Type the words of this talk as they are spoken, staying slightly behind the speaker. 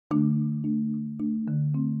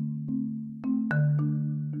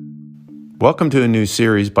Welcome to a new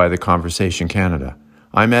series by The Conversation Canada.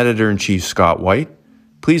 I'm Editor-in-Chief Scott White.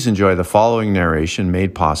 Please enjoy the following narration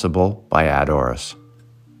made possible by Ad Oris.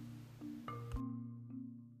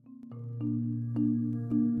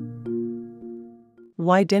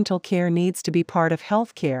 Why dental care needs to be part of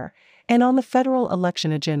health care and on the federal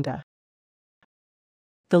election agenda.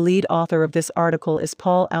 The lead author of this article is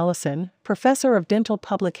Paul Allison, Professor of Dental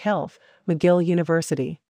Public Health, McGill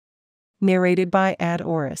University. Narrated by Ad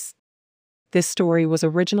Oris. This story was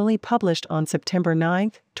originally published on September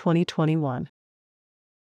 9, 2021.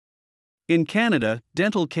 In Canada,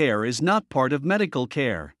 dental care is not part of medical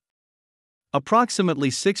care. Approximately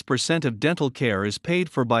 6% of dental care is paid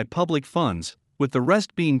for by public funds, with the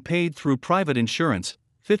rest being paid through private insurance,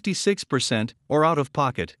 56%, or out of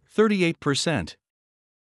pocket, 38%.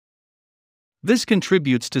 This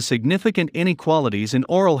contributes to significant inequalities in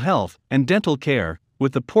oral health and dental care,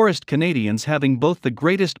 with the poorest Canadians having both the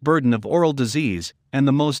greatest burden of oral disease and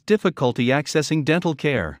the most difficulty accessing dental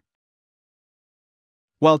care.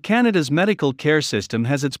 While Canada's medical care system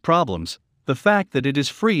has its problems, the fact that it is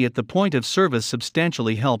free at the point of service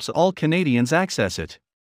substantially helps all Canadians access it.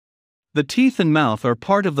 The teeth and mouth are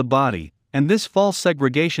part of the body, and this false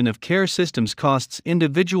segregation of care systems costs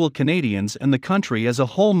individual Canadians and the country as a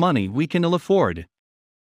whole money we can ill afford.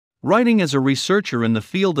 Writing as a researcher in the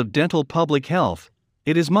field of dental public health,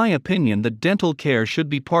 it is my opinion that dental care should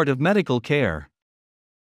be part of medical care.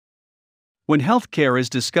 When health care is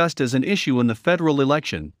discussed as an issue in the federal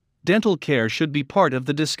election, dental care should be part of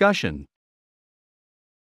the discussion.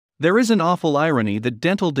 There is an awful irony that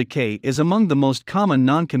dental decay is among the most common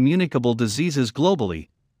non-communicable diseases globally,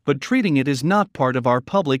 but treating it is not part of our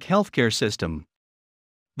public healthcare system.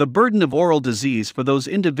 The burden of oral disease for those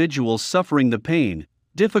individuals suffering the pain,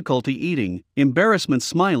 difficulty eating, embarrassment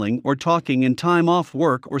smiling or talking in time off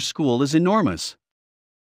work or school is enormous.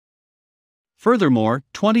 Furthermore,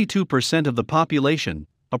 22% of the population,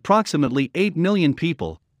 approximately 8 million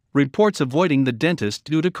people, reports avoiding the dentist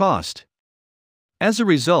due to cost. As a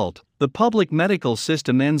result, the public medical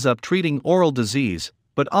system ends up treating oral disease,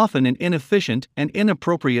 but often in inefficient and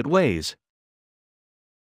inappropriate ways.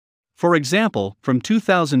 For example, from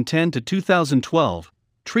 2010 to 2012,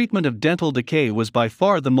 treatment of dental decay was by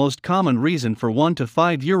far the most common reason for 1 to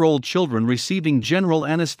 5-year-old children receiving general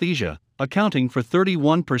anesthesia, accounting for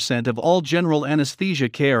 31% of all general anesthesia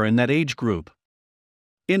care in that age group.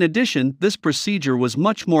 In addition, this procedure was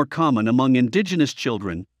much more common among Indigenous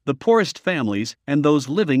children, the poorest families, and those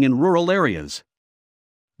living in rural areas.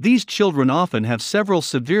 These children often have several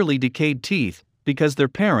severely decayed teeth because their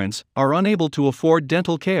parents are unable to afford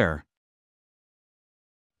dental care.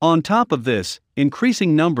 On top of this,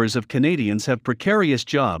 increasing numbers of Canadians have precarious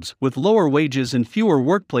jobs with lower wages and fewer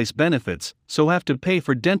workplace benefits, so have to pay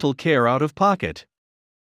for dental care out of pocket.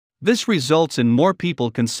 This results in more people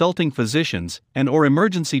consulting physicians and/or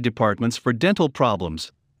emergency departments for dental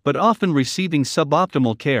problems, but often receiving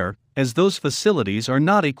suboptimal care, as those facilities are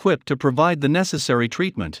not equipped to provide the necessary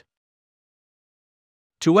treatment.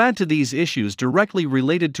 To add to these issues directly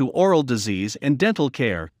related to oral disease and dental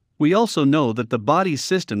care, we also know that the body's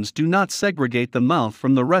systems do not segregate the mouth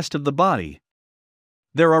from the rest of the body.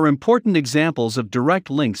 There are important examples of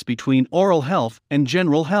direct links between oral health and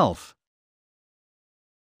general health.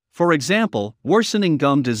 For example, worsening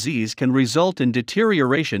gum disease can result in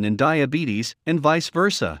deterioration in diabetes, and vice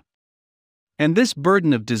versa. And this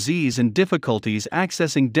burden of disease and difficulties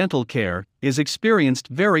accessing dental care is experienced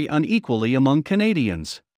very unequally among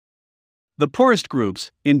Canadians. The poorest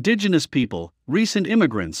groups, Indigenous people, recent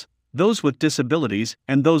immigrants, those with disabilities,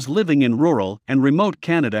 and those living in rural and remote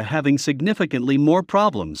Canada having significantly more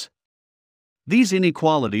problems. These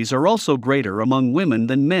inequalities are also greater among women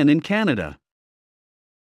than men in Canada.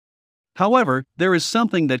 However, there is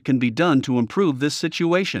something that can be done to improve this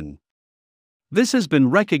situation. This has been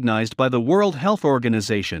recognized by the World Health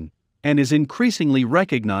Organization and is increasingly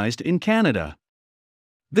recognized in Canada.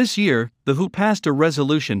 This year, the WHO passed a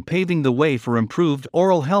resolution paving the way for improved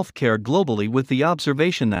oral health care globally with the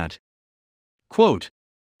observation that, quote,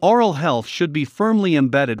 oral health should be firmly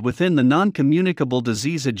embedded within the non-communicable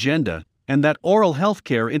disease agenda, and that oral health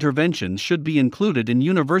care interventions should be included in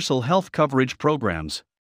universal health coverage programs.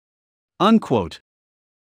 Unquote.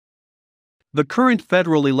 The current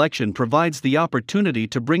federal election provides the opportunity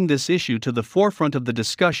to bring this issue to the forefront of the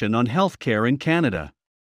discussion on health care in Canada.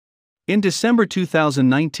 In December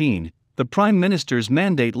 2019, the Prime Minister's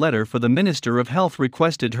mandate letter for the Minister of Health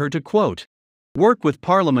requested her to, quote, work with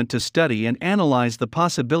Parliament to study and analyze the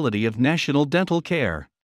possibility of national dental care.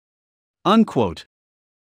 Unquote.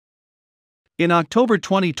 In October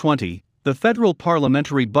 2020, the Federal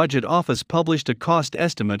Parliamentary Budget Office published a cost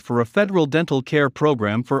estimate for a federal dental care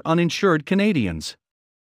program for uninsured Canadians.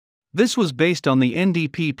 This was based on the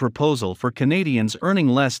NDP proposal for Canadians earning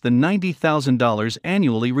less than $90,000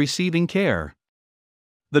 annually receiving care.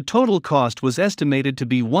 The total cost was estimated to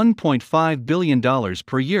be $1.5 billion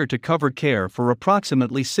per year to cover care for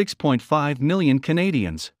approximately 6.5 million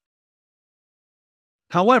Canadians.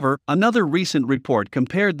 However, another recent report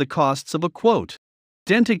compared the costs of a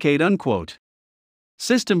Denticaid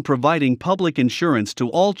system providing public insurance to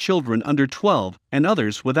all children under 12 and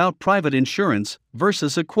others without private insurance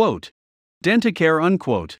versus a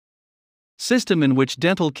Dentacare system in which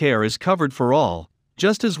dental care is covered for all,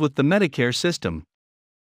 just as with the Medicare system.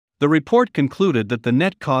 The report concluded that the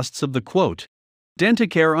net costs of the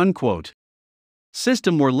Dentacare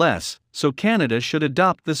system were less, so Canada should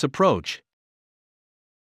adopt this approach.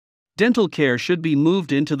 Dental care should be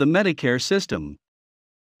moved into the Medicare system.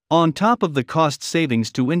 On top of the cost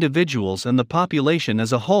savings to individuals and the population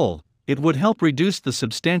as a whole, it would help reduce the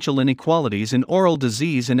substantial inequalities in oral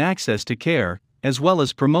disease and access to care, as well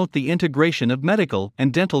as promote the integration of medical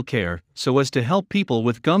and dental care, so as to help people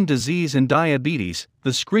with gum disease and diabetes,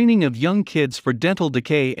 the screening of young kids for dental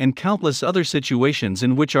decay, and countless other situations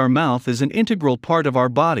in which our mouth is an integral part of our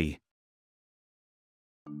body.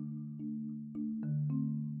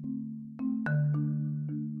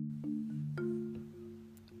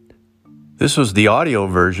 This was the audio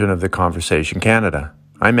version of the Conversation Canada.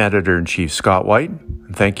 I'm Editor-in-Chief Scott White,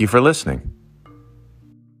 and thank you for listening.